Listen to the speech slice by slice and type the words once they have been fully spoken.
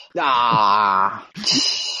Ah.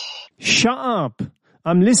 Shut up.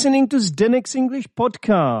 I'm listening to Zdenek's English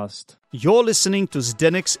podcast. You're listening to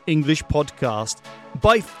Zdenek's English podcast,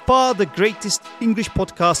 by far the greatest English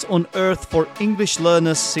podcast on earth for English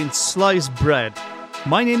learners since sliced bread.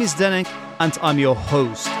 My name is Zdenek and I'm your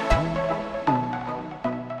host.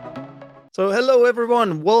 So hello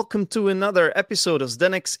everyone, welcome to another episode of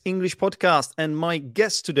Zdenek's English podcast, and my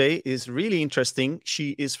guest today is really interesting.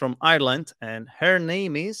 She is from Ireland and her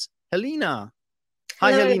name is Helena.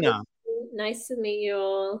 Hi Hello, Helena. nice to meet you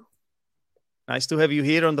all. Nice to have you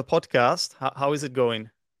here on the podcast. How is it going?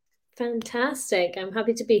 Fantastic. I'm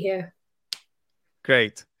happy to be here.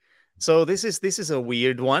 Great. So this is a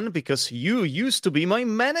weird one because you used to be my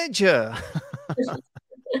manager.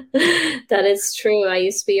 That is true. I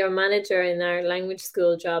used to be your manager in our language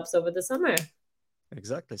school jobs over the summer.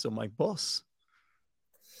 Exactly. So my boss.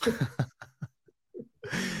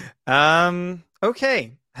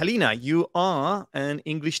 Okay. Helena, you are an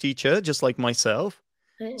English teacher just like myself.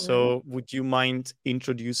 So would you mind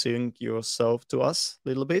introducing yourself to us a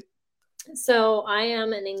little bit? So I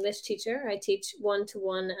am an English teacher. I teach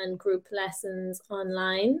one-to-one and group lessons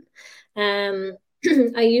online.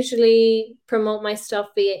 I usually promote my stuff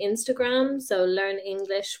via Instagram, so Learn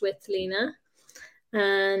English with Lena.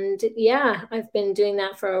 And yeah, I've been doing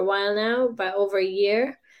that for a while now, about over a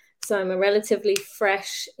year. So I'm a relatively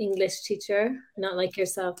fresh English teacher, not like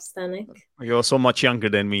yourself, Stanek. You're so much younger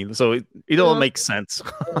than me, so it all makes sense.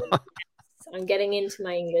 I'm getting into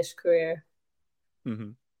my English career.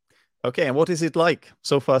 Mm-hmm. Okay, and what is it like?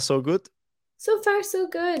 So far, so good? So far, so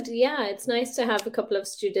good. Yeah, it's nice to have a couple of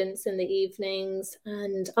students in the evenings,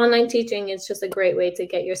 and online teaching is just a great way to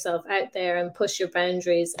get yourself out there and push your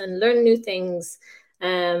boundaries and learn new things,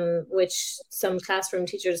 which some classroom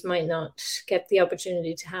teachers might not get the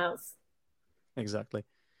opportunity to have. Exactly.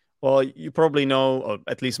 Well, you probably know, or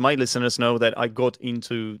at least my listeners know, that I got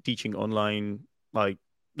into teaching online like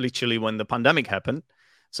literally when the pandemic happened.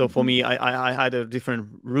 So for me, I had a different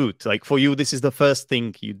route. Like for you, this is the first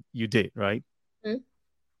thing you did, right? Mm-hmm.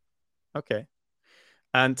 Okay.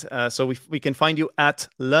 And so we can find you at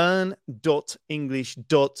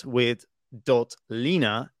learn.english.with.lena,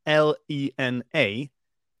 Lena.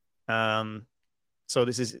 So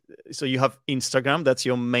you have Instagram, that's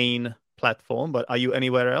your main platform, but are you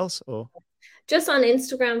anywhere else or? Just on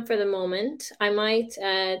Instagram for the moment. I might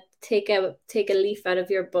take a leaf out of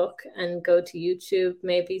your book and go to YouTube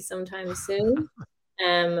maybe sometime soon.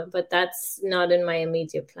 But that's not in my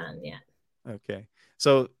immediate plan yet. Okay.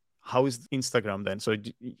 So how is Instagram then? So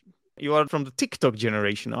you are from the TikTok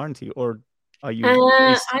generation, aren't you? Or are you?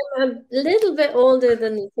 I'm a little bit older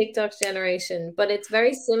than the TikTok generation, but it's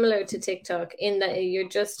very similar to TikTok in that you're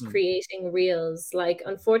just creating reels. Like,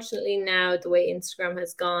 unfortunately, now the way Instagram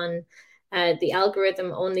has gone, the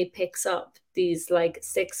algorithm only picks up these like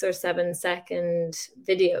 6 or 7 second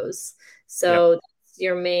videos. So that's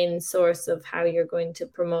your main source of how you're going to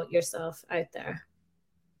promote yourself out there.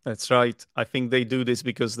 That's right. I think they do this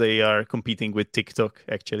because they are competing with TikTok,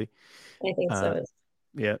 actually. I think so.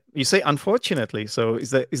 Yeah. You say unfortunately. So is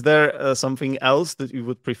there something else that you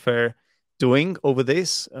would prefer doing over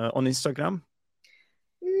this on Instagram?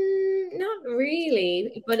 Not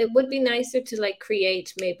really, but it would be nicer to like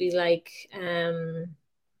create maybe like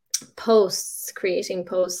creating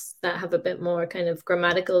posts that have a bit more kind of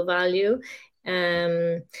grammatical value.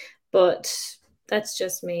 But that's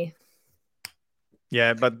just me.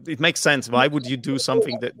 Yeah, but it makes sense. Why would you do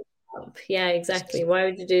something that? Yeah, exactly. Why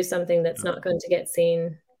would you do something that's not going to get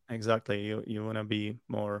seen? Exactly. You want to be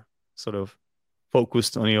more sort of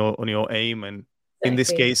focused on your aim, and in this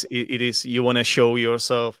case, it is you want to show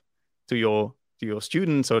yourself to your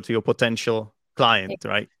students or to your potential client,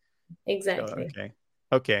 right? Exactly.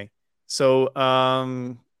 Okay. So,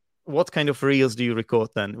 what kind of reels do you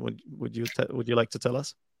record then? Would you like to tell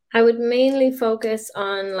us? I would mainly focus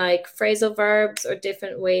on like phrasal verbs or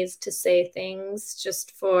different ways to say things,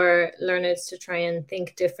 just for learners to try and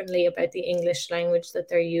think differently about the English language that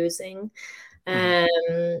they're using.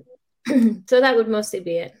 So that would mostly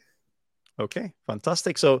be it. Okay,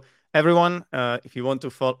 fantastic. So everyone, if you want to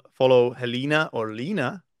follow Helena or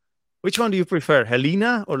Lena, which one do you prefer,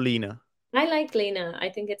 Helena or Lena? I like Lena. I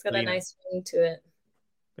think it's got a nice ring to it.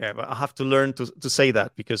 Yeah, but I have to learn to say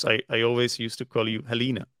that because I always used to call you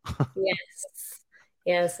Helena.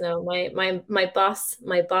 Yes. No, my boss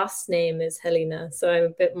name is Helena, so I'm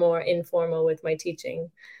a bit more informal with my teaching.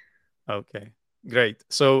 Okay, great.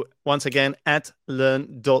 So once again, at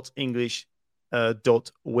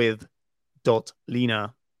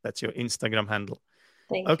learn.english.with.lena. That's your Instagram handle.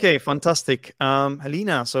 Thank you. Fantastic.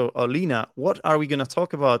 Helena, Lena, what are we going to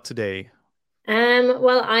talk about today?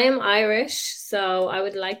 Well, I am Irish, so I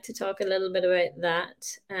would like to talk a little bit about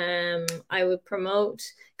that. I would promote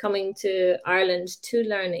coming to Ireland to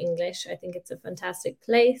learn English. I think it's a fantastic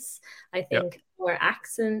place. I Yeah. think our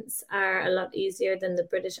accents are a lot easier than the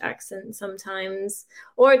British accent sometimes,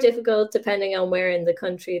 or difficult depending on where in the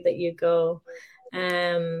country that you go.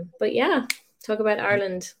 But yeah, talk about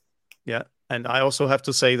Ireland. Yeah. And I also have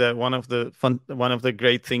to say that one of the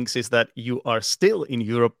great things is that you are still in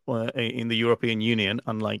Europe, in the European Union,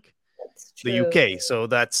 unlike That's the true. UK. So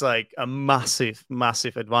that's like a massive,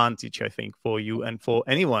 massive advantage, I think, for you and for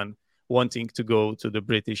anyone wanting to go to the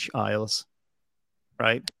British Isles,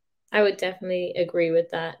 right? I would definitely agree with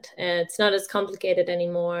that. It's not as complicated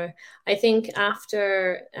anymore. I think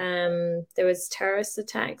after there was terrorist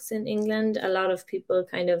attacks in England, a lot of people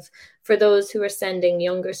kind of, for those who were sending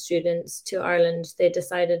younger students to Ireland, they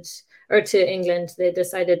decided, or to England, they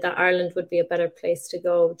decided that Ireland would be a better place to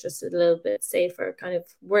go, just a little bit safer. Kind of,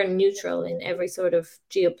 we're neutral in every sort of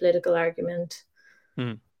geopolitical argument.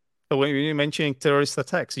 Hmm. So when you're mentioning terrorist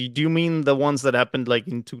attacks, do you mean the ones that happened like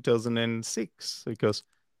in 2006? Because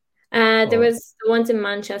There oh, was the ones in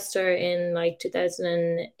Manchester in like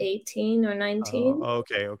 2018 or 19.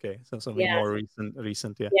 okay, okay. So something Yeah, more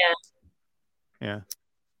recent, yeah, yeah, yeah.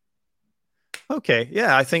 Okay,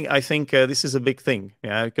 yeah. I think this is a big thing,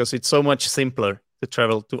 yeah, because it's so much simpler to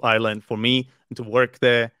travel to Ireland for me and to work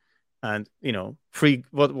there, and free.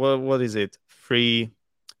 What is it? Free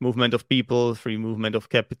movement of people, free movement of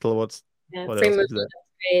capital. yeah. What Free else movement is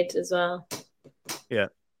there? of trade as well. Yeah.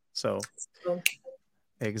 So So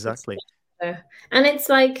it's exactly. better. And it's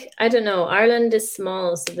like, I don't know, Ireland is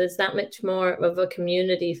small, so there's that much more of a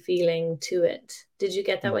community feeling to it. Did you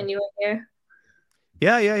get that when Mhm. you were here?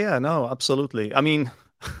 Yeah, yeah, yeah. No, absolutely. I mean,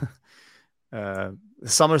 uh,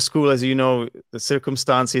 summer school, as you know, the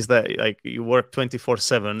circumstance is that like you work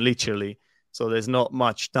 24/7, literally. So there's not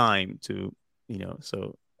much time to,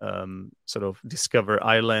 sort of discover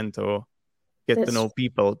Ireland or get to That's know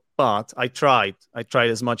people. But I tried. I tried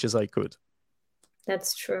as much as I could.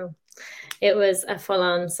 that's true. It was a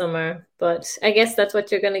full-on summer, but I guess that's what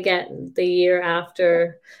you're going to get the year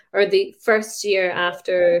after, or the first year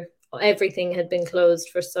after everything had been closed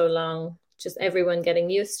for so long. Just everyone getting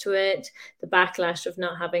used to it, the backlash of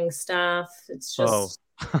not having staff. It's Oh,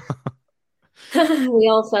 just, we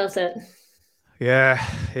all felt it. yeah,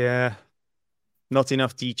 yeah. Not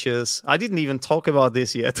enough teachers. I didn't even talk about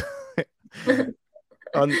this yet.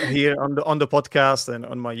 On here on the podcast and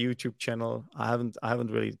on my YouTube channel. I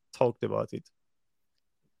haven't really talked about it.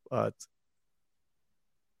 But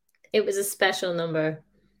It was a special number.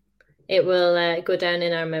 It will go down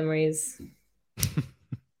in our memories.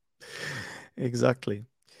 exactly.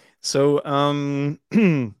 So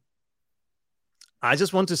I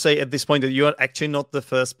just want to say at this point that you are actually not the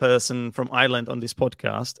first person from Ireland on this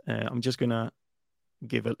podcast. I'm just gonna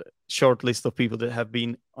give a short list of people that have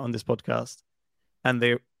been on this podcast, and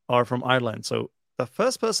they are from Ireland. So the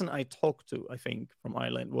first person I talked to, I think, from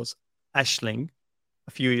Ireland was Ashling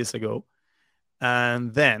a few years ago,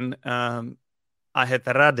 and then I had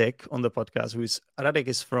Radek on the podcast. Radek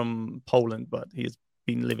is from Poland, but he's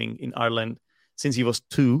been living in Ireland since he was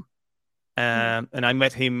 2. And I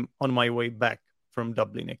met him on my way back from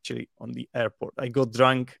Dublin, actually, on the airport. I got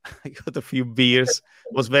drunk. I got a few beers,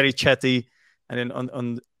 was very chatty. And then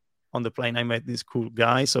on the plane, I met this cool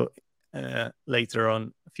guy. So later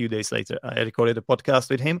on, a few days later, I recorded a podcast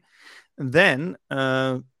with him. And then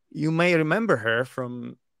you may remember her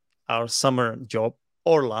from our summer job,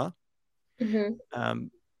 Orla, Mm-hmm.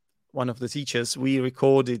 one of the teachers. We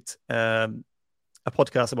recorded a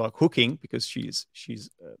podcast about cooking because she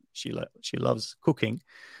loves cooking,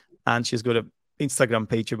 and she's got an Instagram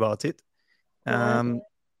page about it. Wow.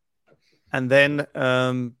 And then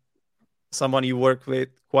someone you work with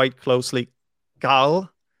quite closely, Carl,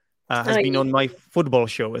 has Oh, been yeah. on my football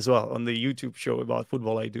show as well, on the YouTube show about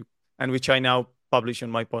football I do, and which I now publish on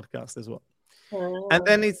my podcast as well. And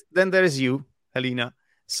Wow. then there is you, Helena. You're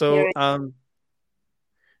So right.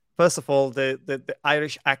 first of all, the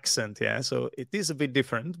Irish accent, yeah. So it is a bit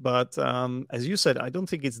different, but as you said, I don't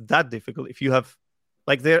think it's that difficult. If you have,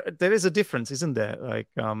 like, there is a difference, isn't there? Like,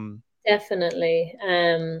 Definitely.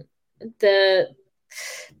 The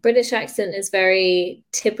British accent is very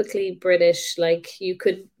typically British. Like you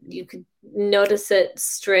could notice it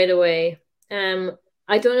straight away.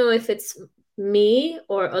 I don't know if it's me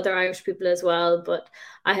or other Irish people as well, but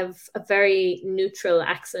I have a very neutral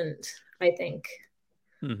accent, I think.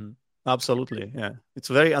 mhm. Absolutely, yeah, it's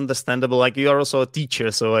very understandable. Like, you are also a teacher,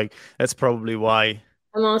 so like that's probably why.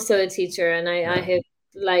 I'm also a teacher and I Yeah. have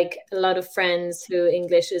like a lot of friends who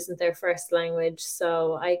English isn't their first language.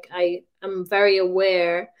 So I am very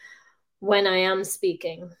aware when I am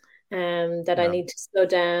speaking, that I Yeah. need to slow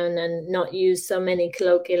down and not use so many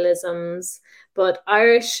colloquialisms. But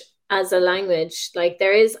Irish as a language, like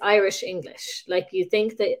there is Irish English. Like you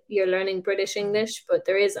think that you're learning British English, but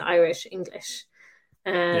there is Irish English.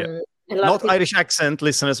 Yeah. A lot of Not people, Irish accent,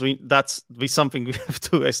 listeners. That's something we have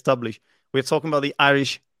to establish. We're talking about the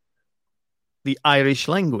Irish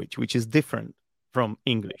language, which is different from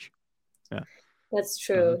English. Yeah. that's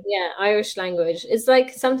Hmm. true. Yeah, Irish language. It's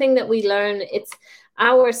like something that we learn. It's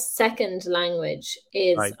our second language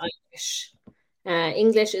is Right. Irish.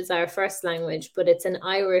 English is our first language, but it's an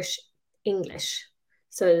Irish English.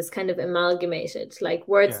 So it's kind of amalgamated. Like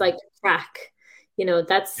words Yeah. like crack, Yeah.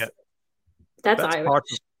 that's That's Irish. part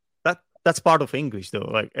of that. That's part of English,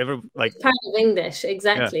 though. It's part of English, Yeah.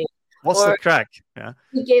 exactly. What's the Or crack? Yeah.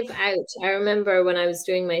 to give out. I remember when I was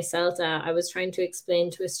doing my CELTA, I was trying to explain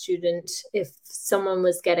to a student if someone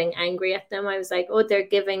was getting angry at them. I was like, oh, they're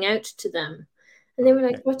giving out to them. And they were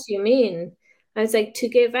like, Okay. what do you mean? I was like, to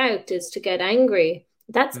give out is to get angry.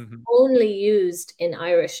 That's Hmm. only used in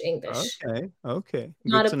Irish English, Okay. Okay.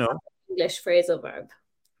 not Good a to know. English phrasal verb.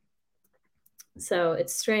 So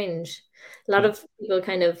it's strange. A lot Mm. of people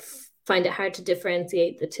kind of find it hard to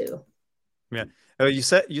differentiate the two. Yeah. You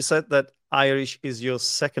said that Irish is your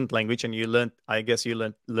second language, and I guess you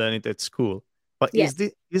learn it at school. But Yeah.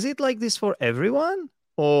 is it like this for everyone,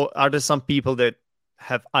 or are there some people that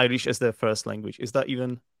have Irish as their first language? Is that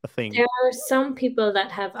even a thing? There are some people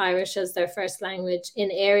that have Irish as their first language in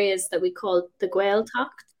areas that we call the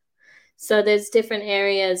Gaeltacht. So there's different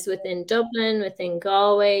areas within Dublin, within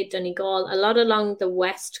Galway, Donegal, a lot along the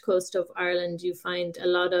west coast of Ireland. You find a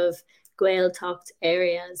lot of Gaeltacht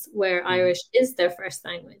areas where Mhm. Irish is their first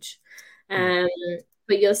language. Mm. Um,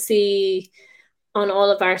 but you'll see on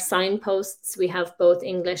all of our signposts, we have both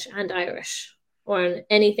English and Irish, or on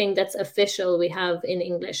anything that's official, we have in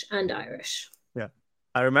English and Irish. Yeah.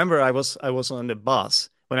 I remember I was on the bus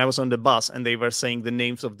when I was on the bus, and they were saying the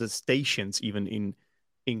names of the stations even in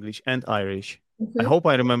English and Irish. I Mhm. hope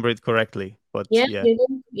I remember it correctly, but Yeah, yeah. you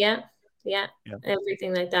do. Yeah, yeah, Yeah.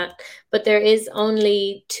 everything like that. But there is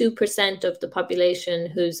only 2% of the population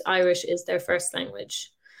whose Irish is their first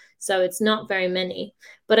language. So it's not very many.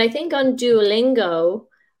 But I think on Duolingo,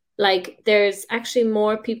 like there's actually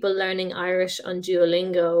more people learning Irish on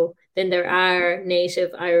Duolingo than there are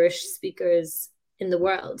native Irish speakers in the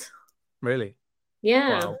world. Really?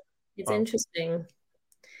 Yeah, Wow. it's Wow. interesting.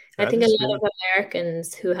 I That think a is lot really of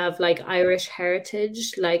Americans who have like Irish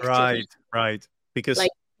heritage like to right. Right. Because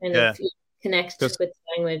like kind of yeah, connect because with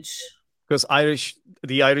the language.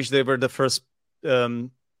 the Irish, they were the first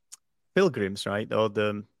um pilgrims, right? Or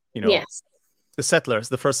Yes, the settlers,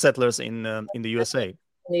 the first settlers in the USA.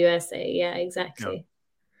 in the USA. Yeah, Yeah. exactly.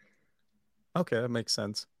 Okay, that makes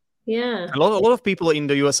sense. Yeah. A lot of people in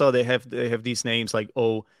the USA, they have these names like,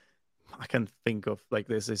 oh, I can think of, like,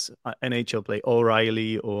 there's this NHL play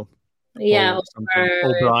O'Reilly or Yeah, something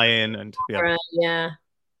or, O'Brien, and yeah. yeah,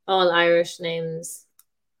 all Irish names.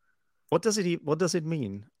 What does it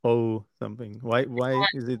mean? Oh, something. Why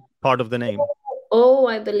is it part of the name? Oh,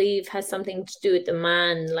 I believe has something to do with the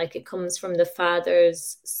man. Like it comes from the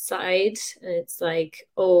father's side, and it's like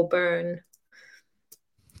oh burn.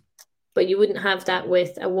 But you wouldn't have that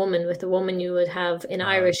with a woman. With a woman, you would have in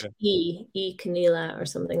Irish Okay. E Keneela or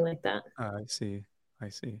something like that. I see. I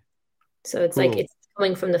see. So it's like Cool. it's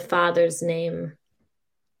coming from the father's name.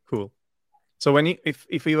 Cool. So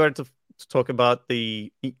if we were to talk about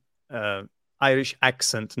the uh, Irish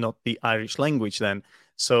accent, not the Irish language, then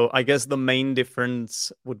so I guess the main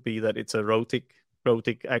difference would be that it's a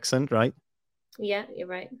rhotic accent, right? Yeah, you're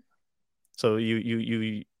right. So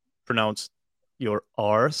you pronounce your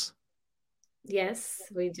R's. Yes,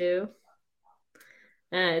 we do.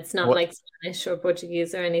 It's not What like Spanish or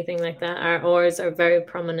Portuguese or anything like that. Our R's are very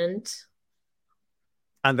prominent.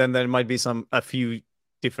 And then there might be a few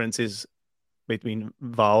differences between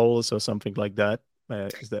vowels or something like that.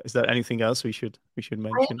 Is there anything else we should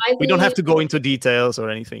mention? I We don't have believe to go into details or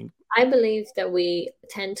anything. I believe that we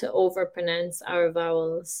tend to overpronounce our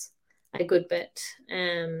vowels a good bit.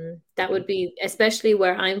 That would be especially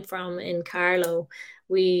where I'm from in Carlow,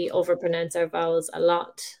 we overpronounce our vowels a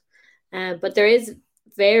lot. But there is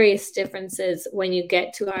various differences when you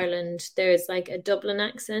get to Ireland. There's like a Dublin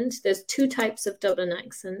accent. There's two types of Dublin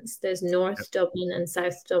accents. There's Yep. North Dublin and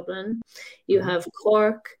South Dublin. You Mhm. have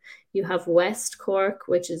Cork, you have West Cork,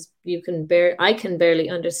 which is I can barely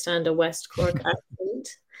understand a West Cork accent.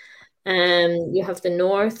 You have the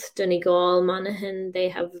North, Donegal, Monaghan, they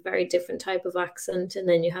have a very different type of accent, and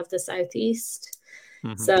then you have the Southeast.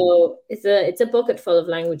 Mm-hmm. So it's a bucket full of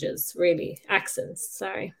languages, really. Accents,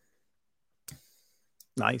 sorry.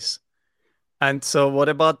 Nice. And so what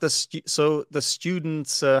about the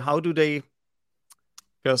students, how do they,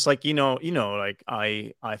 because like like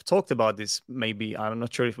I've talked about this, maybe I'm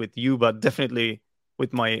not sure if with you, but definitely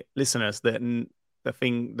with my listeners, the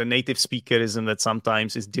native speakerism that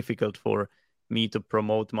sometimes is difficult for me to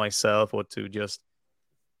promote myself or to just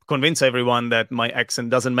convince everyone that my accent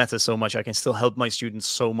doesn't matter so much. I can still help my students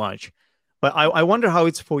so much. But I wonder how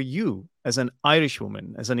it's for you as an Irish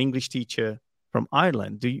woman, as an English teacher from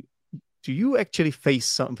Ireland. Do you actually face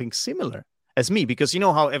something similar as me? Because you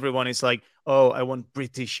know how everyone is like, oh, I want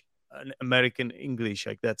British, American English,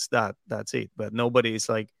 like that's it. But nobody is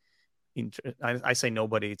like, I say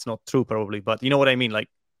nobody, it's not true probably, but you know what I mean? Like,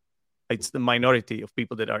 it's the minority of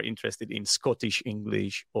people that are interested in Scottish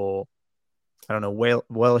English or, I don't know,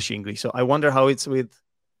 Welsh English. So I wonder how it's with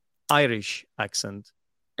Irish accent.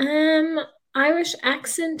 Irish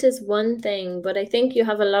accent is one thing, but I think you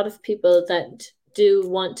have a lot of people that do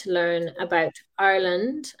want to learn about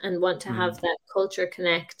Ireland and want to have that culture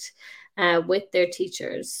connect with their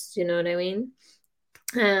teachers. You know what I mean?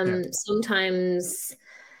 Sometimes,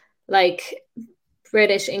 like,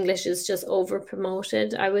 British English is just over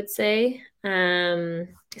promoted, I would say. So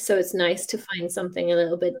it's nice to find something a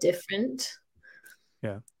little bit different.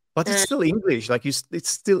 Yeah. But it's still English. Like it's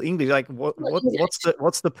still English. Like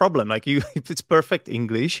what's the problem? Like if it's perfect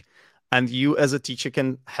English, and you as a teacher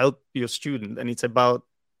can help your student, and it's about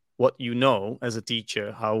what you know as a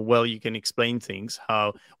teacher, how well you can explain things,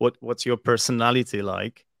 what's your personality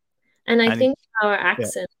like. And I think our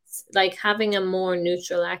accents, like having a more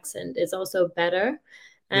neutral accent, is also better,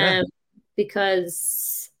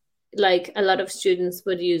 because like a lot of students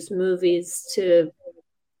would use movies to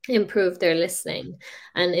improve their listening,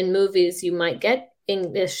 and in movies you might get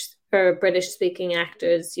English or British speaking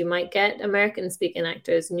actors, you might get American speaking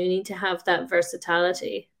actors, and you need to have that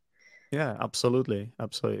versatility. Yeah, absolutely.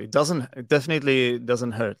 It definitely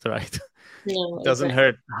doesn't hurt, right? No, it doesn't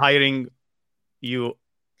hurt hiring you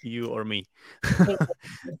or me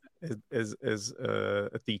as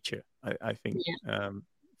a teacher, I think.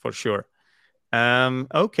 For sure.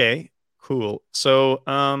 Okay, cool. So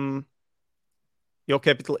your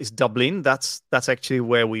capital is Dublin. That's actually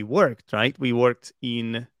where we worked, right? We worked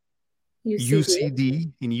in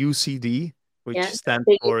UCD, which stands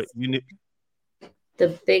for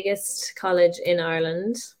the biggest college in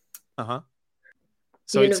Ireland.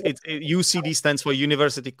 So it's UCD stands for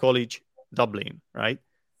University College Dublin, right?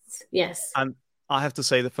 Yes. And I have to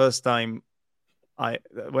say, the first time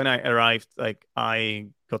when I arrived, like I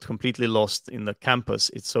got completely lost in the campus.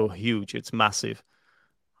 It's so huge. It's massive.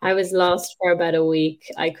 I was lost for about a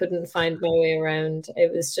week. I couldn't find my way around.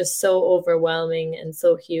 It was just so overwhelming and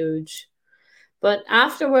so huge. But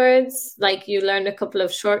afterwards, like, you learn a couple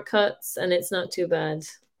of shortcuts and it's not too bad.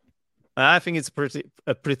 I think it's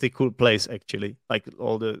a pretty cool place, actually. Like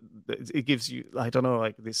it gives you, I don't know,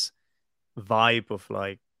 like this vibe of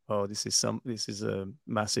like, oh, this is a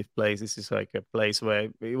massive place. This is like a place where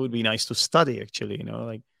it would be nice to study, actually, you know,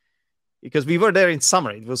 like, because we were there in summer.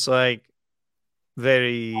 It was like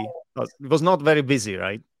it was not very busy,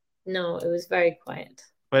 right? No, it was very quiet.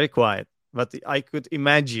 Very quiet. But I could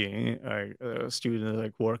imagine students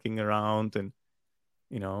like working around, and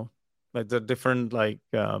you know, like the different like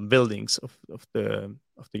buildings of the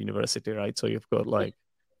university, right? So you've got like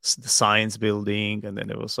the science building, and then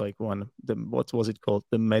there was like what was it called?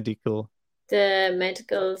 The medical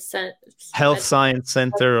health science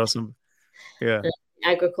center or something. Yeah.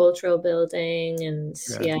 Agricultural building, and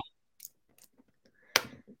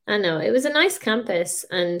I know it was a nice campus,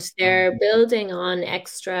 and they're building on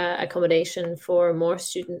extra accommodation for more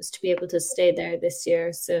students to be able to stay there this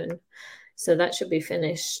year soon. So that should be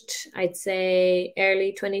finished, I'd say,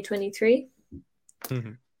 early 2023.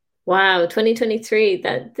 Mm-hmm. Wow, 2023.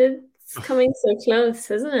 That's coming so close,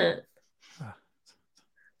 isn't it?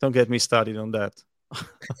 Don't get me started on that.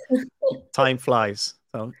 Time flies.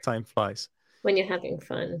 Time flies. When you're having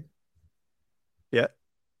fun. Yeah,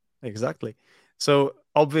 exactly. So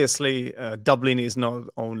obviously, Dublin is not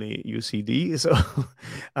only UCD. So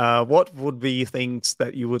what would be things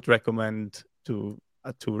that you would recommend to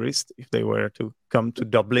a tourist if they were to come to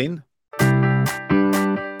Dublin?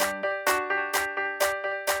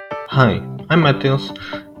 Hi, I'm Matthias,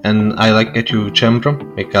 and I like ETU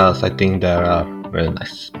Cembro because I think there are really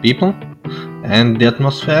nice people, and the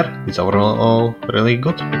atmosphere is overall really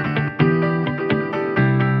good.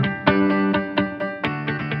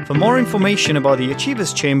 For more information about the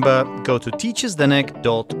Achievers Chamber, go to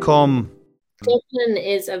teachersdenek.com. Dublin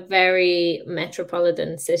is a very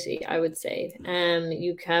metropolitan city, I would say.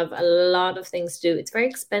 You have a lot of things to do. It's very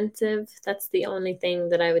expensive. That's the only thing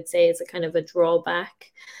that I would say is a kind of a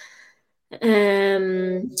drawback.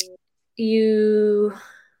 You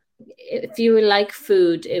if you like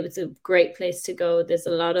food, it was a great place to go. There's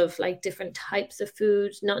a lot of like different types of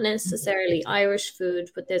food, not necessarily Irish food,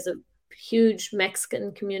 but there's a huge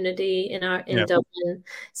Mexican community in Dublin.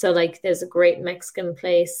 So like there's a great Mexican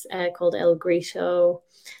place called El Grito.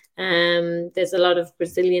 There's a lot of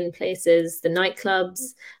Brazilian places. The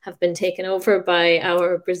nightclubs have been taken over by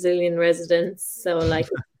our Brazilian residents. So like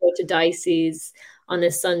if you go to Dicey's on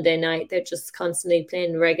a Sunday night, they're just constantly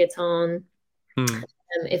playing reggaeton.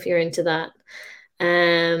 If you're into that.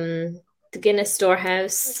 The Guinness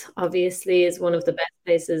Storehouse obviously is one of the best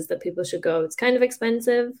places that people should go. It's kind of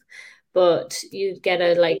expensive, but you get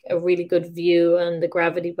a really good view on the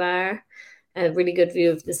Gravity Bar, a really good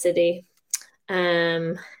view of the city.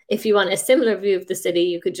 If you want a similar view of the city,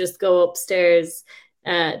 you could just go upstairs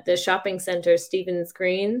the shopping center, Stephen's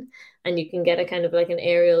Green, and you can get a kind of like an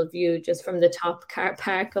aerial view just from the top car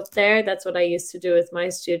park up there. That's what I used to do with my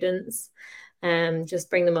students. Just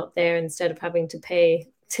bring them up there instead of having to pay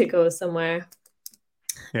to go somewhere.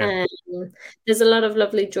 There's a lot of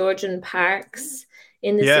lovely Georgian parks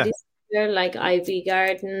in the city center, like Ivy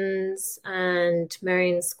Gardens and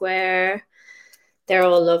Marion Square. They're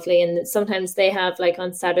all lovely, and sometimes they have like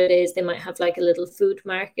on Saturdays they might have like a little food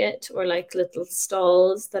market or like little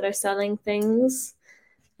stalls that are selling things.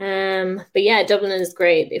 But yeah, Dublin is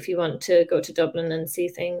great if you want to go to Dublin and see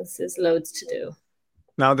things. There's loads to do.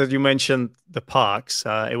 Now that you mentioned the parks,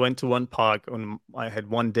 I went to one park I had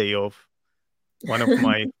one day off. One of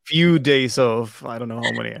my few days off. I don't know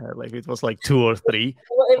how many I had. Like it was like 2 or 3.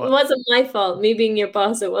 It wasn't my fault. Me being your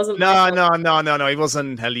boss, it wasn't. No. It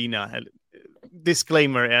wasn't Helena.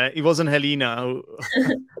 Disclaimer: it wasn't Helena.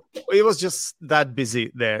 It was just that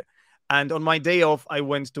busy there. And on my day off, I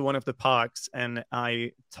went to one of the parks and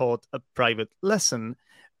I taught a private lesson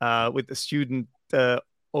with a student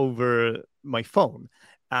over my phone.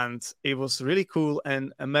 And it was really cool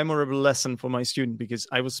and a memorable lesson for my student because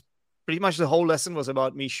I was pretty much the whole lesson was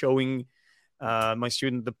about me showing my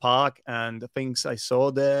student the park and the things I saw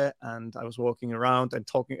there. And I was walking around and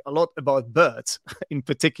talking a lot about birds in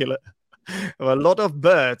particular. A lot of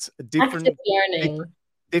birds, different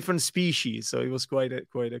species. So it was quite a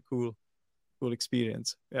cool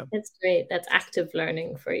experience. Yeah, it's great. That's active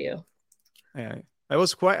learning for you. Yeah, I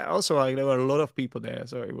was quite also like there were a lot of people there,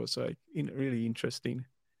 so it was like really interesting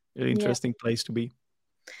place to be.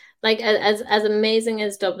 Like as amazing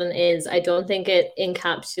as Dublin is, I don't think it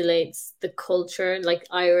encapsulates the culture, like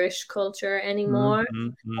Irish culture anymore.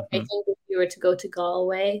 I think if you were to go to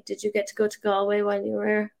Galway, did you get to go to Galway while you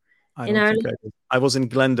were in Ireland? I was in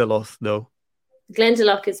Glendalough though.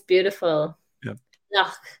 Glendalough is beautiful. Yeah.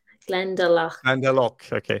 Glendalough.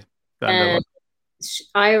 Okay. Glendalough.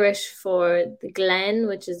 Irish for the Glen,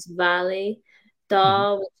 which is valley,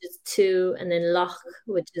 Dá, which is two, and then Loch,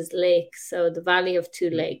 which is lake. So the valley of two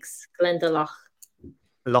lakes, Glendalough.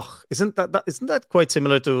 Loch. Isn't that quite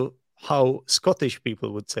similar to how Scottish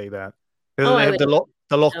people would say that? They have the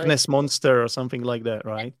Loch Ness Monster or something like that,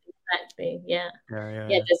 right? Exactly. Yeah. Yeah.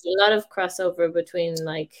 There's a lot of crossover between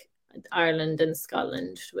like Ireland and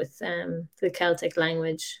Scotland with the Celtic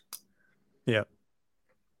language. Yeah.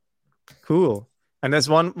 Cool. And there's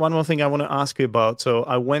one more thing I want to ask you about. So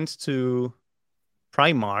I went to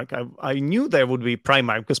Primark. I knew there would be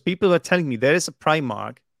Primark because people were telling me there is a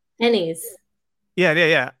Primark. Pennies.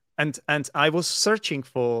 Yeah. And I was searching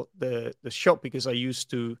for the shop because I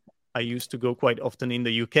used to go quite often in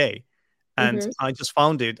the UK, and I just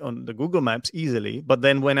found it on the Google Maps easily. But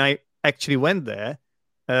then when I actually went there,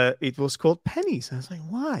 it was called Pennies. I was like,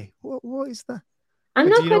 why? What is that? I'm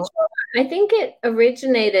not quite sure. I think it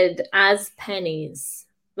originated as Pennies.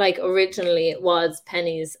 Like originally it was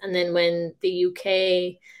Pennies, and then when the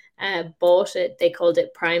UK bought it, they called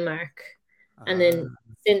it Primark, and then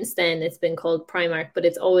since then it's been called Primark, but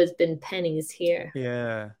it's always been Pennies here.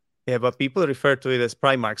 Yeah, but people refer to it as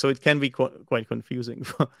Primark, so it can be quite confusing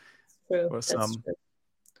for some. True.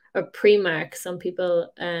 Or Primark. Some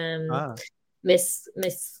people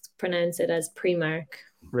mispronounce it as Primark.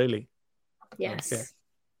 Really? Yes.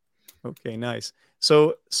 Okay, nice.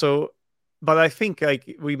 So. But I think,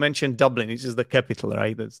 like we mentioned, Dublin, which is the capital,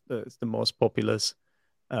 right? That's the most populous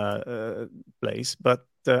place. But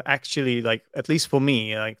actually, like at least for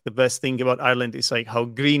me, like the best thing about Ireland is like how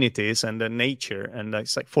green it is and the nature. And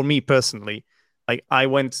it's like for me personally, like I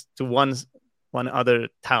went to one other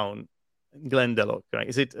town, Glendalough, right?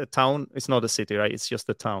 Is it a town? It's not a city, right? It's just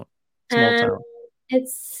a town, small town.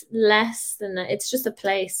 It's less than that. It's just a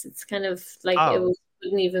place. It's kind of like Oh,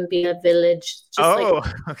 wouldn't even be a village. Just like oh,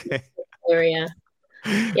 okay. area.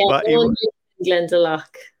 Yeah, But no one in Glendalough.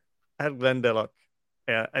 at Glendalough,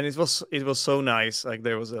 yeah, and it was so nice. Like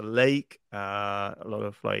there was a lake, a lot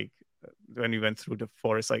of like when we went through the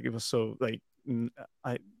forest, like it was so like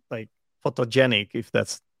I like photogenic,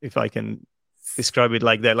 if I can describe it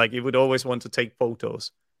like that. Like you would always want to take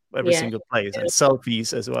photos every Yeah. single place and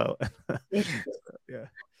selfies as well. Yeah.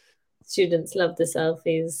 Students love the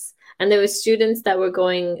selfies. And there were students that were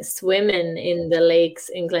going swimming in the lakes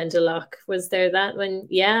in Glendalough. Was there that one?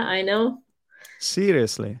 Yeah, I know.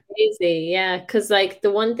 Seriously. Crazy. Yeah. Because like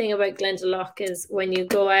the one thing about Glendalough is when you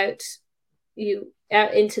go out, you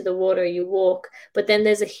out into the water, you walk, but then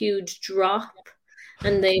there's a huge drop.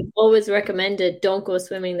 And they always recommended don't go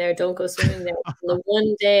swimming there, don't go swimming there. And the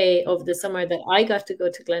one day of the summer that I got to go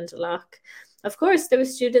to Glendalough, of course, there were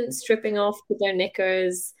students stripping off with their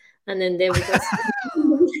knickers, and then they would go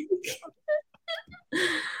swimming.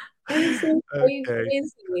 It was so Okay.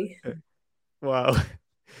 crazy. Wow.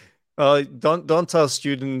 Well, don't tell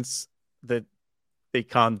students that they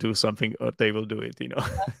can't do something or they will do it, you know.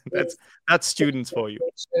 That's students for you.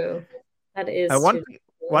 True. That is And true.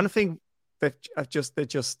 one thing that just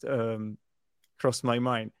crossed my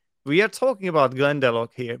mind. We are talking about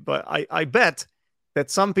Glendalough here, but I bet that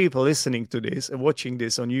some people listening to this and watching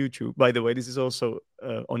this on YouTube, by the way, this is also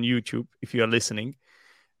on YouTube if you are listening.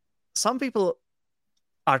 Some people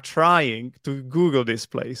are trying to Google this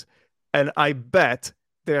place, and I bet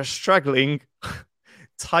they're struggling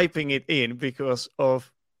typing it in because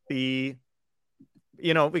of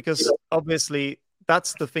because obviously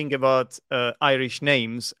that's the thing about Irish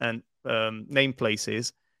names and name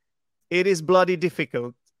places. It is bloody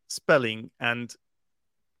difficult spelling, and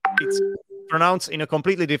it's pronounced in a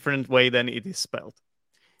completely different way than it is spelled.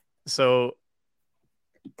 So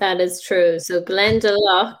that is true. So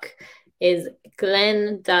Glendalough is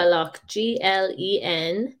Glendalough,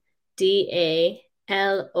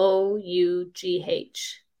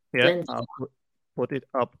 GLENDALOUGH. yeah, I'll put it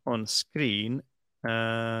up on screen.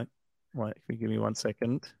 If you give me 1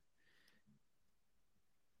 second.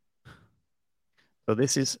 So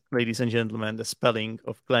this is, ladies and gentlemen, the spelling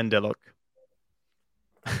of Glendalough.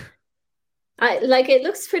 It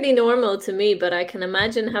looks pretty normal to me, but I can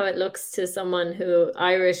imagine how it looks to someone who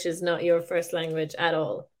Irish is not your first language at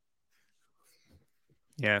all.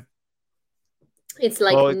 Yeah. It's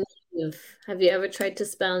like Neve. Have you ever tried to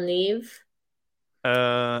spell Neve?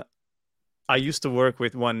 I used to work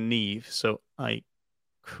with one Neve, so I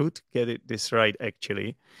could get this right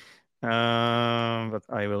actually. But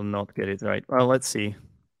I will not get it right. Well, let's see.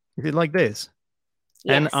 Is it like this?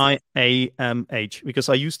 Yes. Niamh, because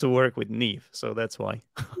I used to work with Neve, so that's why.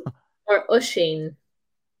 Or Oisín.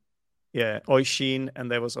 Yeah, Oisín, and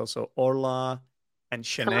there was also Orla and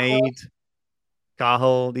Sinead,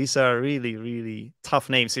 Cahill. These are really, really tough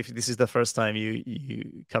names if this is the first time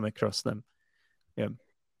you come across them. Yeah.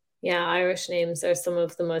 Yeah, Irish names are some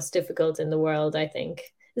of the most difficult in the world, I think.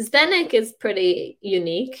 Zdenek is pretty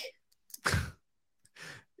unique.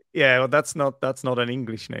 Yeah, well, that's not an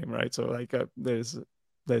English name, right? So like there's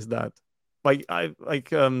that.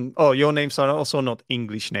 Your names are also not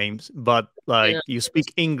English names, but like you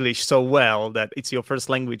speak English so well that it's your first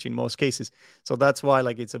language in most cases. So that's why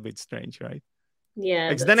like it's a bit strange, right? Yeah.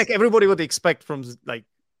 Like then everybody would expect from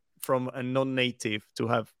a non-native to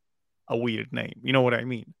have a weird name. You know what I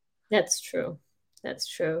mean? That's true. That's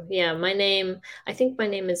true. Yeah, I think my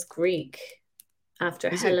name is Greek after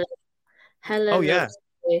Helena. Helena. Oh yeah.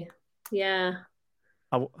 Yeah.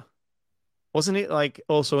 Wasn't it like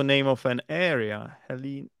also a name of an area?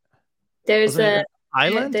 Helene. There's an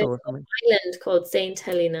island or something? Island called Saint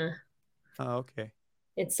Helena. Oh, okay.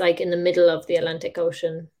 It's like in the middle of the Atlantic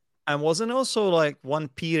Ocean. And wasn't also like one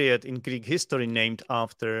period in Greek history named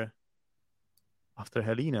after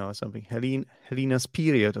Helena or something? Helena's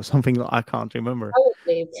period or something. I can't remember.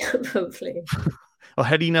 Probably. Or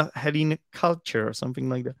Helena culture or something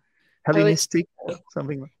like that. Hellenistic,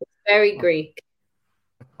 something like that. Very Greek.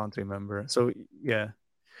 I can't remember. So yeah.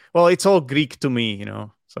 Well, it's all Greek to me, you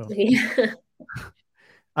know. So yeah.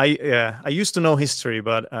 I used to know history,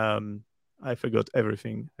 but I forgot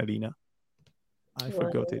everything, Helena. I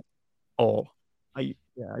forgot it all. I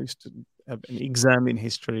used to have an exam in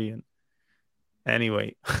history, and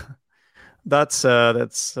anyway, that's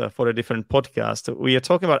for a different podcast. We are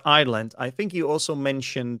talking about Ireland. I think you also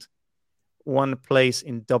mentioned one place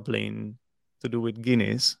in Dublin to do with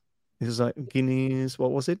Guinness. This is like Guinness.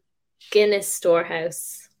 What was it? Guinness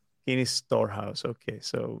Storehouse. Guinness Storehouse. Okay,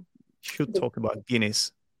 so should talk about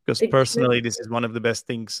Guinness because personally, this is one of the best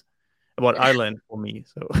things about Ireland for me.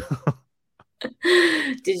 So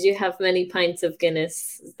Did you have many pints of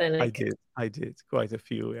Guinness then? I did quite a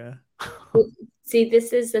few. Yeah. See,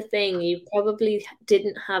 this is the thing. You probably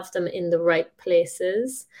didn't have them in the right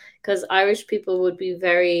places because Irish people would be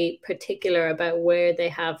very particular about where they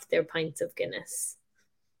have their pints of Guinness.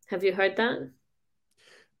 Have you heard that?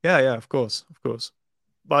 Yeah, of course.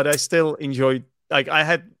 But I still enjoyed, like I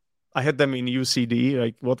had them in UCD.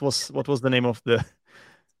 Like what was the name of the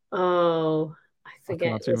Oh, I I forget.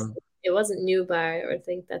 can't remember. It wasn't New Bar, I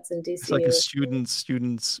think that's in It's like a DCU.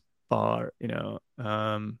 students bar,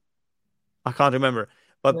 I can't remember.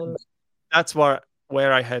 But Remember? that's where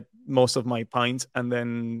I had most of my pints, and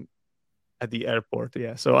then at the airport.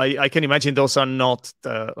 Yeah. So I can imagine those are not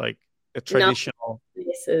like a traditional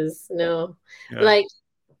Places, no. yeah. Like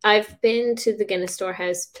I've been to the Guinness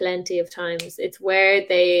Storehouse plenty of times. It's where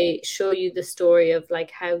they show you the story of like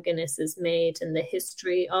how Guinness is made and the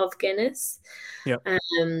history of Guinness, Yeah.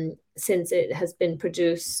 Since it has been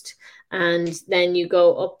produced. And then you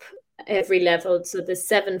go up every level. So there's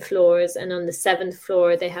 7 floors, and on the 7th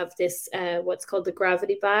floor they have this what's called the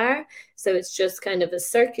gravity bar. So it's just kind of a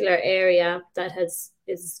circular area that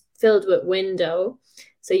is filled with window,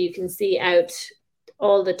 so you can see out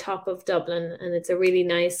all the top of Dublin, and it's a really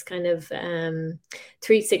nice kind of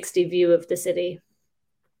 360 view of the city.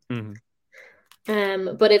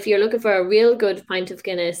 But if you're looking for a real good pint of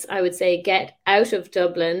Guinness, I would say get out of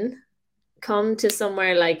Dublin, come to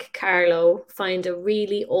somewhere like Carlow, find a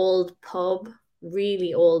really old pub,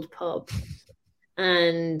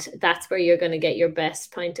 and that's where you're going to get your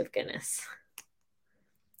best pint of Guinness.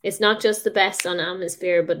 It's not just the best on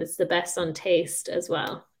atmosphere, but it's the best on taste as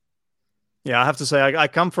well. Yeah, I have to say, I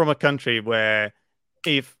come from a country where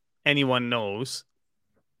if anyone knows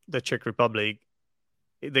the Czech Republic,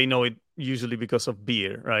 they know it usually because of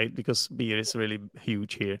beer, right? Because beer is really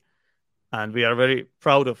huge here. And we are very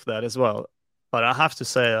proud of that as well. But I have to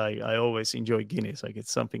say, I always enjoy Guinness. Like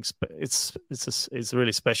it's something, it's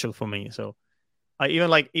really special for me. So I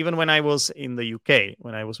even when I was in the UK,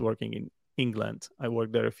 when I was working in England, I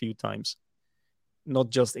worked there a few times, not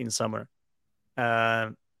just in summer.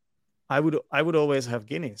 I would always have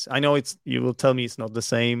Guinness. I know you will tell me it's not the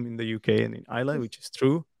same in the UK and in Ireland, which is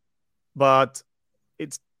true, but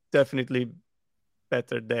it's definitely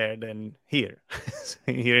better there than here,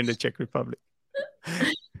 here in the Czech Republic.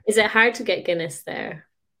 Is it hard to get Guinness there?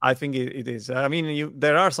 I think it is. I mean,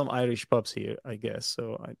 there are some Irish pubs here, I guess.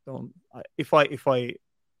 So if I,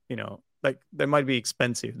 like they might be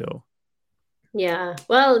expensive though. Yeah,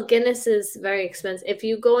 well, Guinness is very expensive. If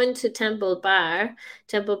you go into Temple Bar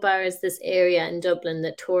is this area in Dublin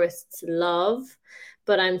that tourists love,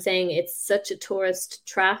 but I'm saying it's such a tourist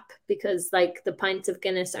trap because like the pints of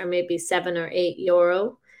Guinness are maybe €7 or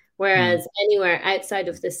 €8, whereas anywhere outside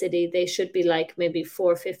of the city they should be like maybe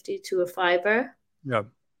 $4.50 to $5. Yeah.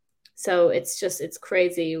 So it's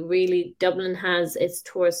crazy. Really, Dublin has its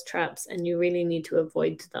tourist traps, and you really need to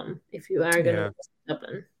avoid them if you are going to visit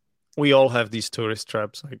Dublin. We all have these tourist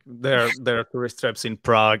traps. Like there are tourist traps in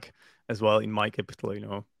Prague as well, in my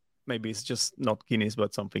capital. Maybe it's just not Guinness,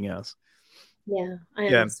 but something else. Yeah, I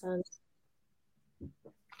understand.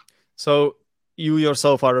 So you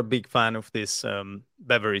yourself are a big fan of this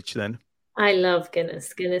beverage, then? I love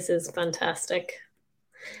Guinness. Guinness is fantastic.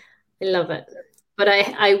 I love it. But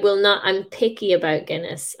I will not, I'm picky about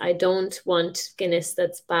Guinness. I don't want Guinness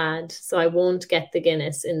that's bad. So I won't get the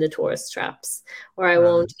Guinness in the tourist traps, or I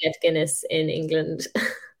won't get Guinness in England.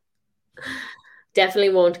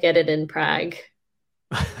 Definitely won't get it in Prague.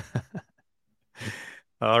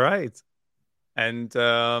 All right. And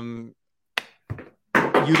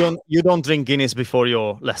you don't drink Guinness before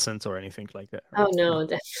your lessons or anything like that, right? Oh no,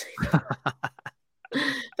 definitely.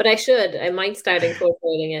 But I should. I might start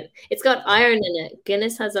incorporating it. It's got iron in it.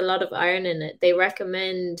 Guinness has a lot of iron in it. They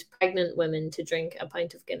recommend pregnant women to drink a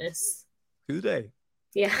pint of Guinness. Do they?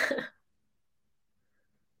 Yeah.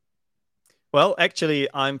 Well, actually,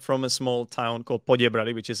 I'm from a small town called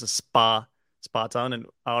Poděbrady, which is a spa town, and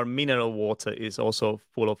our mineral water is also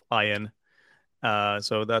full of iron.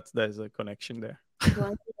 So there's a connection there.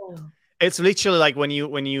 Wow. It's literally like when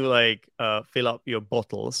you like fill up your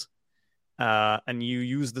bottles. And you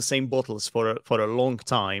use the same bottles for a long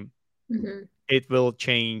time, it will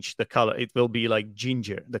change the color. It will be like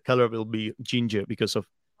ginger. The color will be ginger because of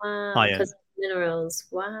iron. Because of minerals.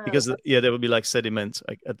 Wow. Because there will be like sediments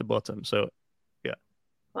like at the bottom. So yeah,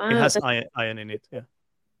 it has iron in it. Yeah.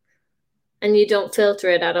 And you don't filter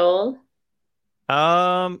it at all?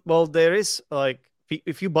 Well, there is like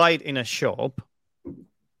if you buy it in a shop.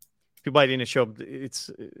 If you buy it in a shop,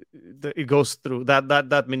 it goes through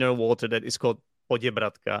that mineral water that is called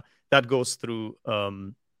podjebratka, that goes through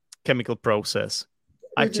chemical process.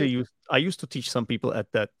 Actually, I used to teach some people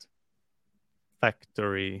at that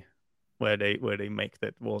factory where they make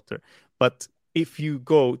that water. But if you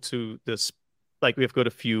go to this, like we've got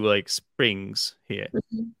a few like springs here,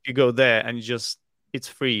 you go there and it's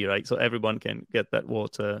free, right? So everyone can get that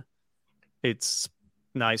water. It's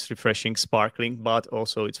nice, refreshing, sparkling, but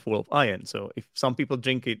also it's full of iron. So if some people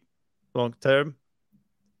drink it long term,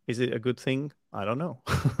 is it a good thing? I don't know.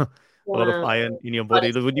 A lot of iron in your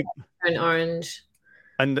body. Would you turn orange?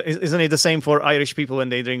 And isn't it the same for Irish people when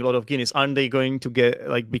they drink a lot of Guinness? Aren't they going to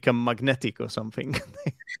become magnetic or something?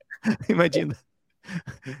 Imagine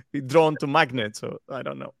be drawn to magnets. So I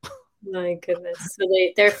don't know. My goodness. So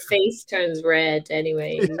their face turns red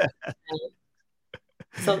anyway. Yeah.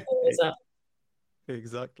 Something is up.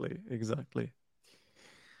 Exactly.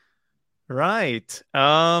 Right.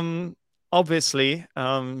 Obviously,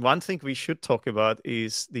 one thing we should talk about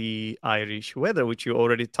is the Irish weather, which you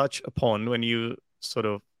already touched upon when you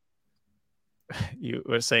you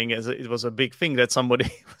were saying it was a big thing that somebody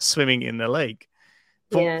was swimming in the lake.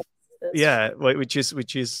 Yeah, which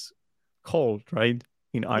is cold, right?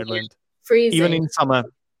 In Ireland. Yeah. Freezing. Even in summer.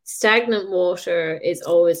 Stagnant water is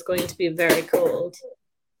always going to be very cold.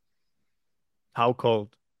 How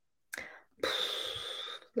cold?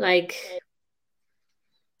 Like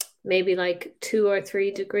maybe like 2 or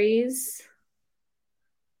 3 degrees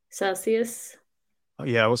Celsius. Oh,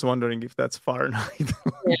 yeah, I was wondering if that's Fahrenheit.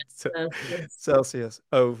 Yeah, Celsius.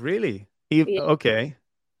 Oh, really? Yeah. Okay.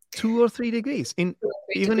 2 or 3 degrees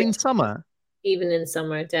even in summer. Even in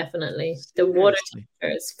summer, definitely. The water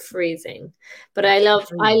temperature is freezing. But I love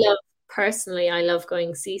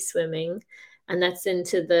going sea swimming, and that's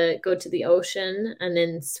go to the ocean and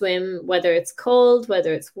then swim, whether it's cold,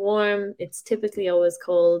 whether it's warm. It's typically always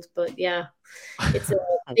cold, but yeah, it's a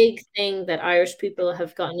big thing that Irish people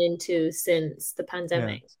have gotten into since the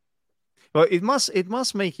pandemic. Yeah. Well, it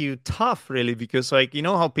must make you tough, really, because like you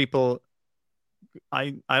know how people,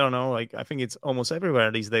 I don't know, like I think it's almost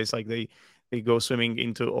everywhere these days. Like they go swimming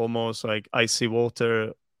into almost like icy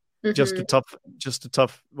water just to toughen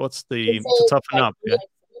up.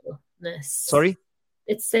 Yeah. Sorry?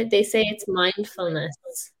 They say it's mindfulness.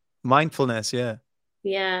 Mindfulness, yeah.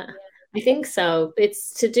 Yeah, I think so.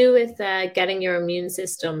 It's to do with getting your immune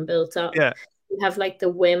system built up. Yeah. You have like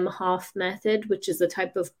the Wim Hof method, which is a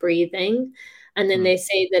type of breathing. And then they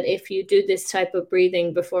say that if you do this type of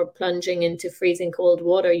breathing before plunging into freezing cold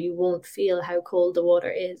water, you won't feel how cold the water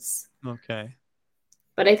is. Okay.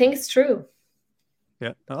 But I think it's true.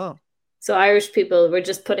 Yeah. Oh. So Irish people, we're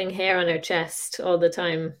just putting hair on our chest all the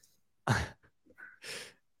time.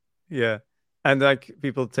 Yeah. And like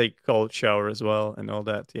people take cold shower as well and all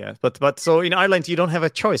that. Yeah. But so in Ireland, you don't have a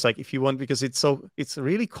choice, like if you want, because it's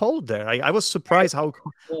really cold there. I was surprised how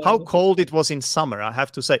cold it was in summer. I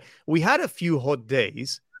have to say, we had a few hot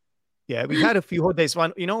days. Yeah. We had a few hot days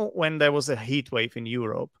when there was a heat wave in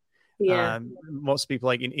Europe. Yeah. Most people,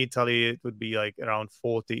 like in Italy, it would be like around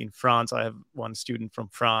 40. In France, I have one student from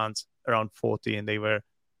France around 40, and they were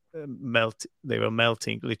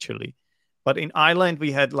melting literally. But in Ireland,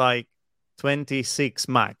 we had like 26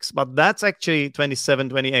 max, but that's actually 27,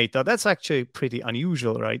 28. That's actually pretty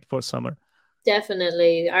unusual, right, for summer?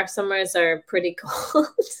 Definitely. Our summers are pretty cold.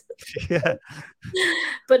 Yeah.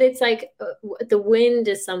 But it's like the wind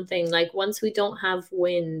is something, like once we don't have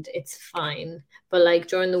wind, it's fine. But like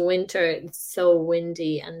during the winter, it's so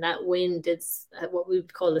windy, and that wind is what we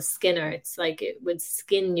would call a skinner. It's like it would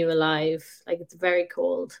skin you alive. Like it's very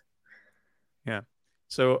cold. Yeah.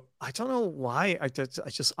 So I don't know why I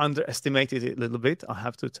just underestimated it a little bit. I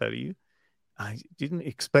have to tell you, I didn't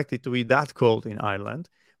expect it to be that cold in Ireland.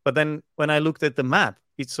 But then when I looked at the map,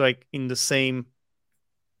 it's like in the same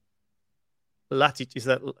latitude. Is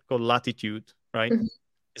that called latitude, right? Mm-hmm.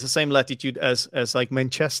 It's the same latitude as like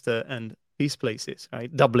Manchester and these places,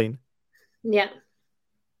 right? Dublin. Yeah.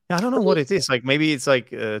 I don't know what it is. Like maybe it's like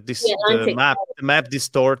the map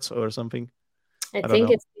distorts or something. I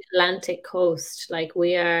think it's the Atlantic coast. Like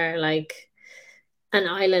we are like an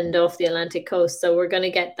island off the Atlantic coast, so we're going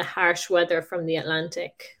to get the harsh weather from the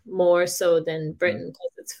Atlantic more so than Britain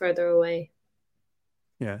because it's further away.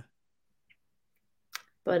 Yeah.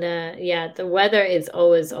 But yeah, the weather is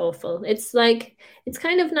always awful. It's like, it's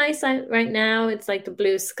kind of nice right now. It's like the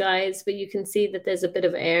blue skies, but you can see that there's a bit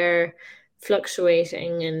of air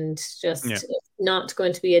fluctuating, and just it's not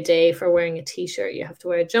going to be a day for wearing a t-shirt. You have to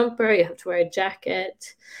wear a jumper, you have to wear a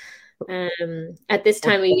jacket. At this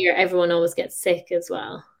time of year, everyone always gets sick as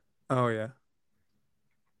well. Oh yeah.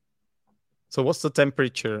 So what's the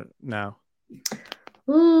temperature now?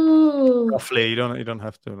 Ooh. Roughly, you don't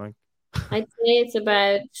have to like. I'd say it's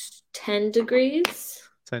about 10 degrees.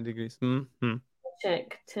 10 degrees. Mm-hmm.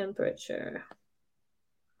 Check temperature.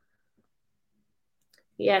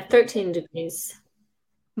 Yeah, 13 degrees.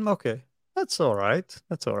 Okay. That's all right.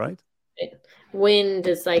 That's all right. Wind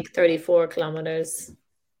is like 34 kilometers.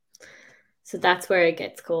 So that's where it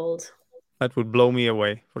gets cold. That would blow me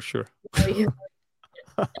away for sure.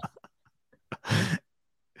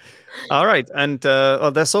 All right. And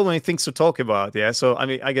well, there's so many things to talk about. Yeah. So, I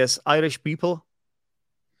mean, I guess Irish people,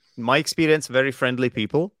 in my experience, very friendly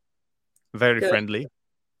people. Very Good. friendly.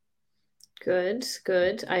 Good.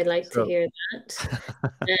 I'd like to hear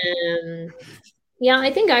that. Yeah,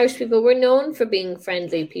 I think Irish people, we're known for being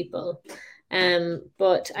friendly people.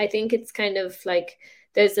 But I think it's kind of like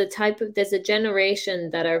there's a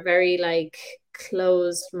generation that are very like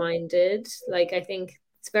closed-minded. Like I think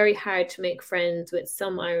it's very hard to make friends with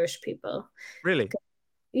some Irish people. Really?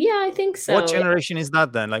 Yeah, I think so. What generation is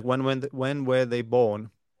that then? Like when were they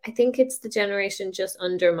born? I think it's the generation just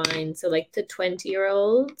under mine. So like the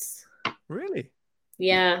 20-year-olds. Really?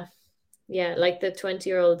 Yeah. Yeah, like the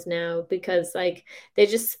 20-year-olds now, because like they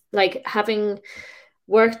just like having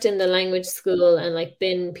worked in the language school and like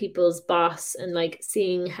been people's boss and like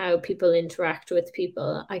seeing how people interact with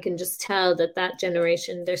people, I can just tell that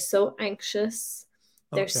generation, they're so anxious.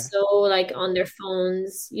 They're so like on their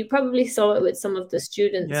phones. You probably saw it with some of the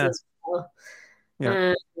students as well.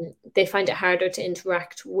 Yeah. They find it harder to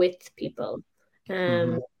interact with people.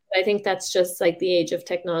 I think that's just like the age of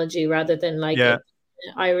technology rather than like an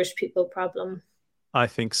Irish people problem. I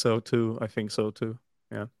think so too.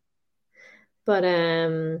 Yeah. But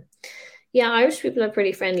yeah, Irish people are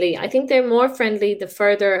pretty friendly. I think they're more friendly the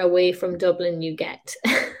further away from Dublin you get.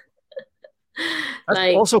 That's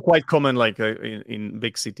like, also quite common, like in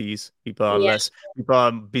big cities. People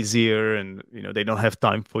are busier, and they don't have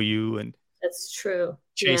time for you, and that's true.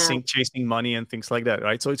 Chasing money and things like that,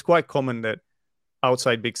 right? So it's quite common that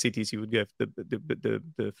outside big cities you would get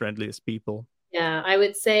the friendliest people. Yeah, I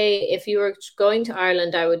would say if you were going to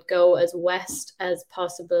Ireland, I would go as west as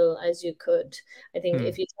possible as you could. I think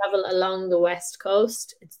if you travel along the west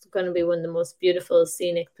coast, it's going to be one of the most beautiful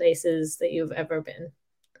scenic places that you've ever been.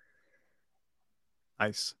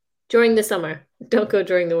 Nice. During the summer. Don't go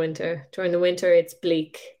during the winter. During the winter, it's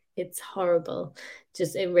bleak. It's horrible.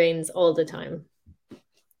 Just it rains all the time.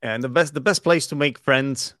 And the best place to make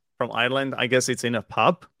friends from Ireland, I guess it's in a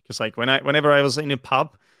pub. Because like whenever I was in a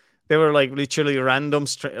pub, they were like literally random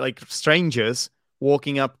strangers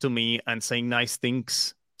walking up to me and saying nice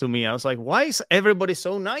things to me. I was like, why is everybody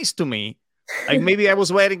so nice to me? Like maybe I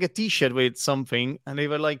was wearing a t-shirt with something and they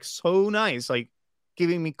were like so nice, like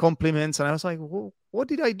giving me compliments. And I was like, what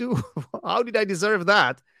did I do? How did I deserve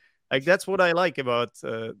that? Like, that's what I like about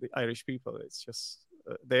the Irish people. It's just,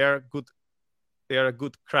 they are good. They are a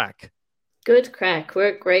good crack. Good crack.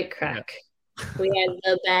 We're a great crack. Yeah. We are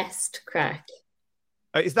the best crack.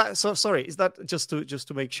 Is that so? Sorry, is that just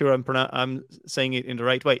to make sure I'm saying it in the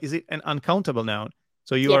right way? Is it an uncountable noun?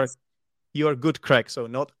 So you are good crack. So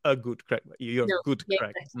not a good crack. But you're good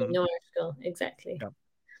crack. Exactly. No article. Exactly. Yeah.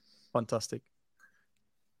 Fantastic.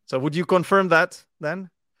 So would you confirm that then?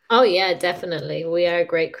 Oh yeah, definitely. We are a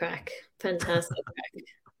great crack. Fantastic crack.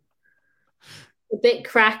 A bit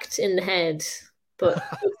cracked in the head, but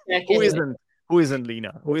who isn't? Who isn't,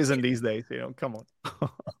 Lena? Who isn't these days? Come on.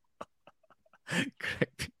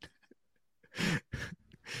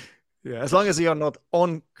 Yeah, as long as you're not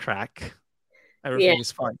on crack, everything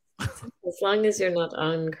is fine. As long as you're not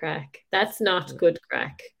on crack. That's not good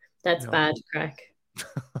crack. That's bad crack.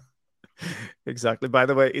 Exactly. By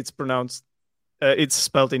the way, it's pronounced, it's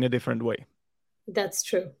spelled in a different way. That's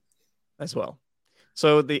true. As well.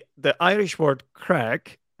 So the Irish word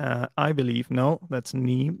crack, I believe, no, that's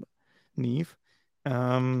neve.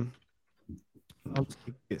 I'll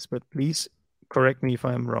take this, but please correct me if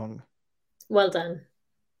I'm wrong. Well done.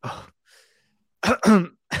 Oh.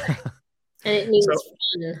 And it means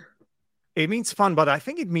fun. It means fun, but I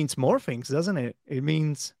think it means more things, doesn't it? It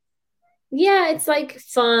means... Yeah, it's like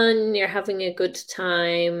fun. You're having a good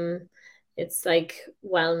time. It's like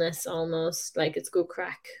wellness almost. Like it's good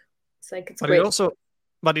crack. It's like it's great.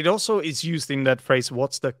 But it also is used in that phrase,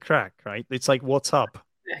 what's the crack, right? It's like, what's up?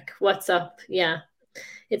 What's up? Yeah.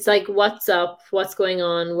 It's like, what's up? What's going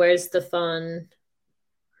on? Where's the fun?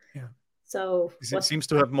 Yeah. So it seems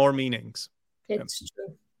to have more meanings. It's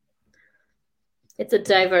true. It's a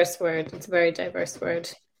diverse word. It's a very diverse word.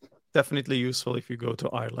 Definitely useful if you go to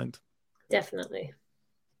Ireland. Definitely.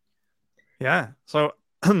 Yeah. So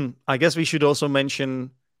I guess we should also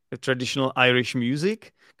mention the traditional Irish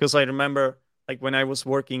music, because I remember like when I was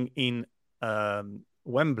working in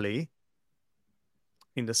Wembley,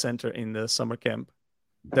 in the center in the summer camp,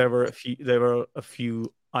 there were a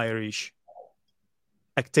few Irish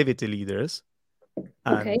activity leaders,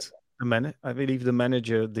 Okay. and I believe the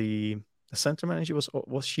manager, the center manager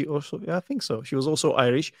was she also? Yeah, I think so. She was also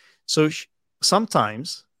Irish. So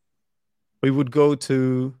sometimes we would go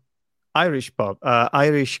to Irish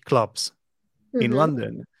clubs in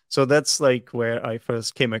London. So that's like where I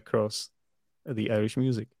first came across the Irish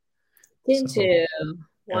music. Did So, you?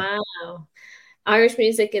 yeah. Wow. Irish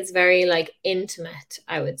music is very like intimate,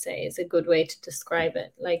 I would say, is a good way to describe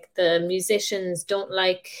it. Like the musicians don't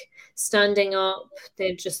like standing up.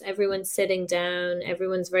 They're just everyone's sitting down,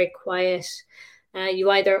 everyone's very quiet. You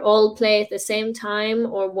either all play at the same time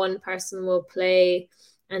or one person will play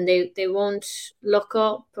and they won't look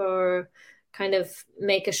up or kind of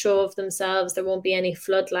make a show of themselves. There won't be any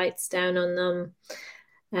floodlights down on them.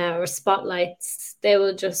 Or spotlights. They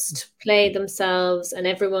will just play themselves, and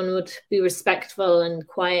everyone would be respectful and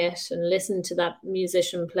quiet and listen to that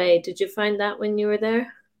musician play. Did you find that when you were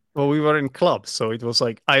there? Well, we were in clubs, so it was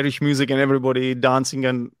like Irish music and everybody dancing,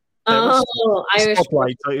 and there was Oh, a Irish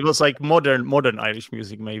spotlight. So it was like modern Irish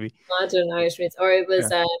music, maybe. modern Irish music, or it was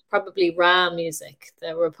Yeah. probably Ra music,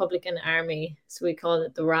 the Republican Army. So we call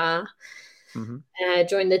it the Ra.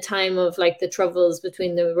 During the time of like the troubles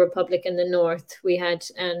between the Republic and the North, we had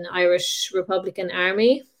an Irish Republican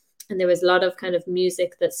Army, and there was a lot of kind of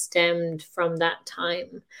music that stemmed from that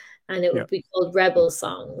time, and it would be called rebel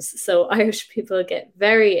songs. So Irish people get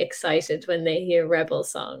very excited when they hear rebel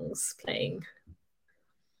songs playing.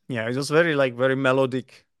 Yeah, it was very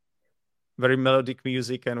melodic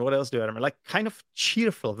music. And what else do I remember? Like kind of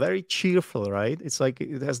cheerful, very cheerful, right? It's like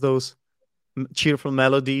it has those cheerful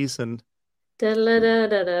melodies and Da, da, da,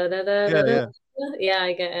 da, da, da, da, da. Yeah,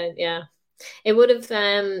 I get it. Yeah. It would have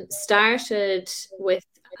started with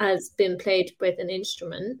as been played with an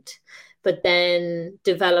instrument, but then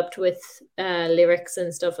developed with lyrics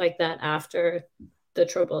and stuff like that after the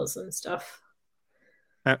troubles and stuff.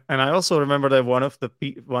 And I also remember that one of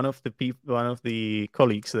the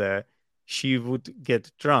colleagues there, she would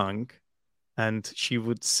get drunk, and she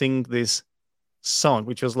would sing this song,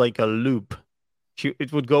 which was like a loop.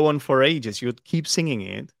 It would go on for ages. You would keep singing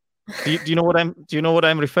it. Do you know what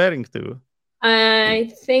I'm referring to?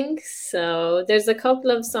 I think so. There's a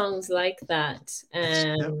couple of songs like that.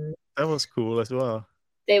 That was cool as well.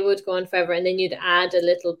 They would go on forever, and then you'd add a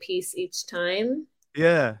little piece each time.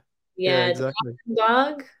 Yeah. Yeah, Exactly. the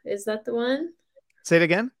Rattling Bog, is that the one? Say it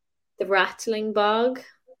again. The Rattling Bog.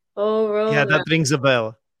 Oh, roll Yeah, that rings a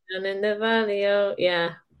bell. and in the valley. Oh,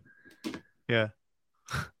 yeah. Yeah.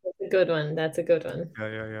 That's a good one. That's a good one.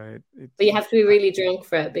 Yeah. But you have to be really drunk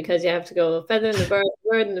for it because you have to go feather in the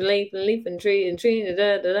bird in the leaf and tree and tree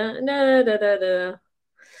da da da da da da da.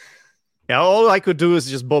 Yeah, all I could do is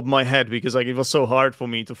just bob my head because like it was so hard for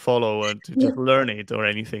me to follow and to just learn it or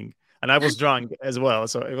anything. And I was drunk as well,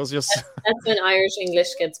 so it was just that's when Irish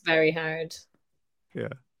English gets very hard.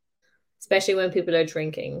 Yeah. Especially when people are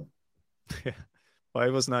drinking. Yeah. Well,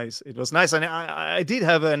 it was nice. It was nice, and I did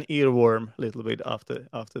have an earworm a little bit after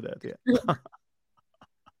that. Yeah.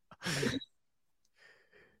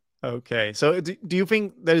 Okay. So, do you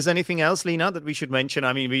think there is anything else, Lena, that we should mention?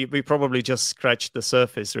 I mean, we probably just scratched the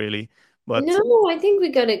surface, really. But no, I think we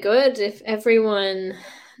got it good. If everyone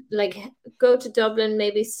like go to Dublin,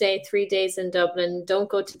 maybe stay 3 days in Dublin. Don't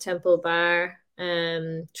go to Temple Bar.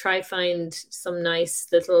 Try find some nice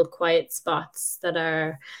little quiet spots that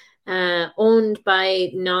are owned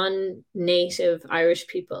by non-native Irish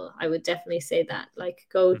people. I would definitely say that. Like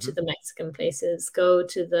go to the Mexican places, go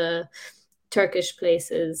to the Turkish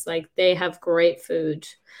places. Like they have great food.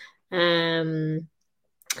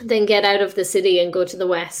 Then get out of the city and go to the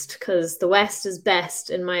West because the West is best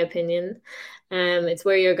in my opinion. It's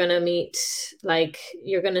where you're gonna meet, like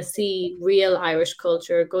you're gonna see real Irish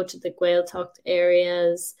culture. Go to the Gaeltacht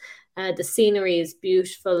areas. The scenery is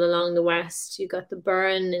beautiful along the west. You got the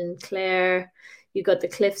Burren in Clare. You got the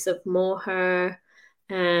cliffs of Moher.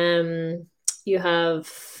 You have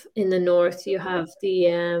in the north. You have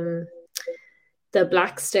the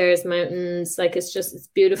Blackstairs Mountains. Like it's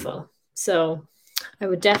beautiful. So I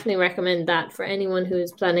would definitely recommend that for anyone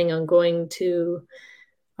who's planning on going to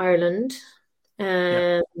Ireland.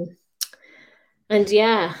 And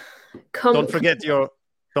yeah, don't forget your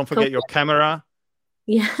camera.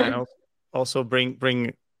 Yeah. And also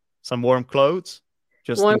bring some warm clothes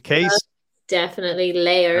just warm in case. Clothes, definitely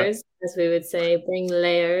layers, as we would say. Bring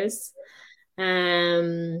layers.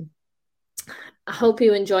 I hope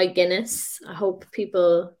you enjoy Guinness. I hope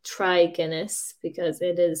people try Guinness because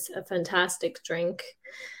it is a fantastic drink,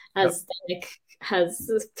 as Nick has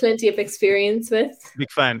plenty of experience with. Big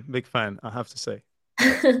fan, I have to say.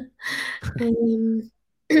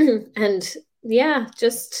 And yeah,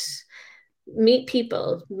 just meet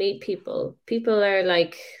people. People are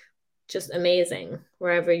like just amazing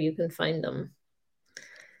wherever you can find them.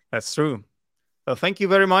 That's true. Well, thank you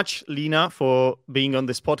very much, Lena, for being on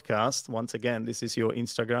this podcast. Once again, this is your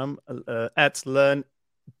Instagram at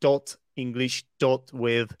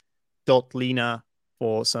learn.english.with.lena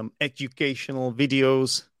for some educational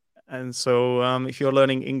videos. And so if you're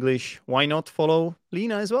learning English, why not follow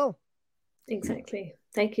Lena as well? Exactly.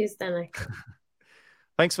 Thank you, Zdenek.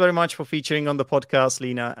 Thanks very much for featuring on the podcast,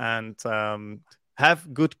 Lena, and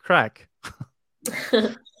have good crack.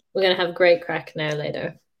 We're going to have great crack now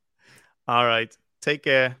later. All right. Take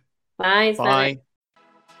care. Bye. Bye.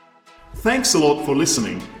 Thanks a lot for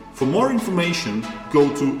listening. For more information, go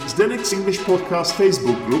to Zdenek's English Podcast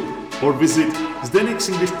Facebook group or visit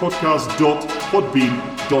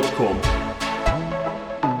zdenek'senglishpodcast.podbean.com.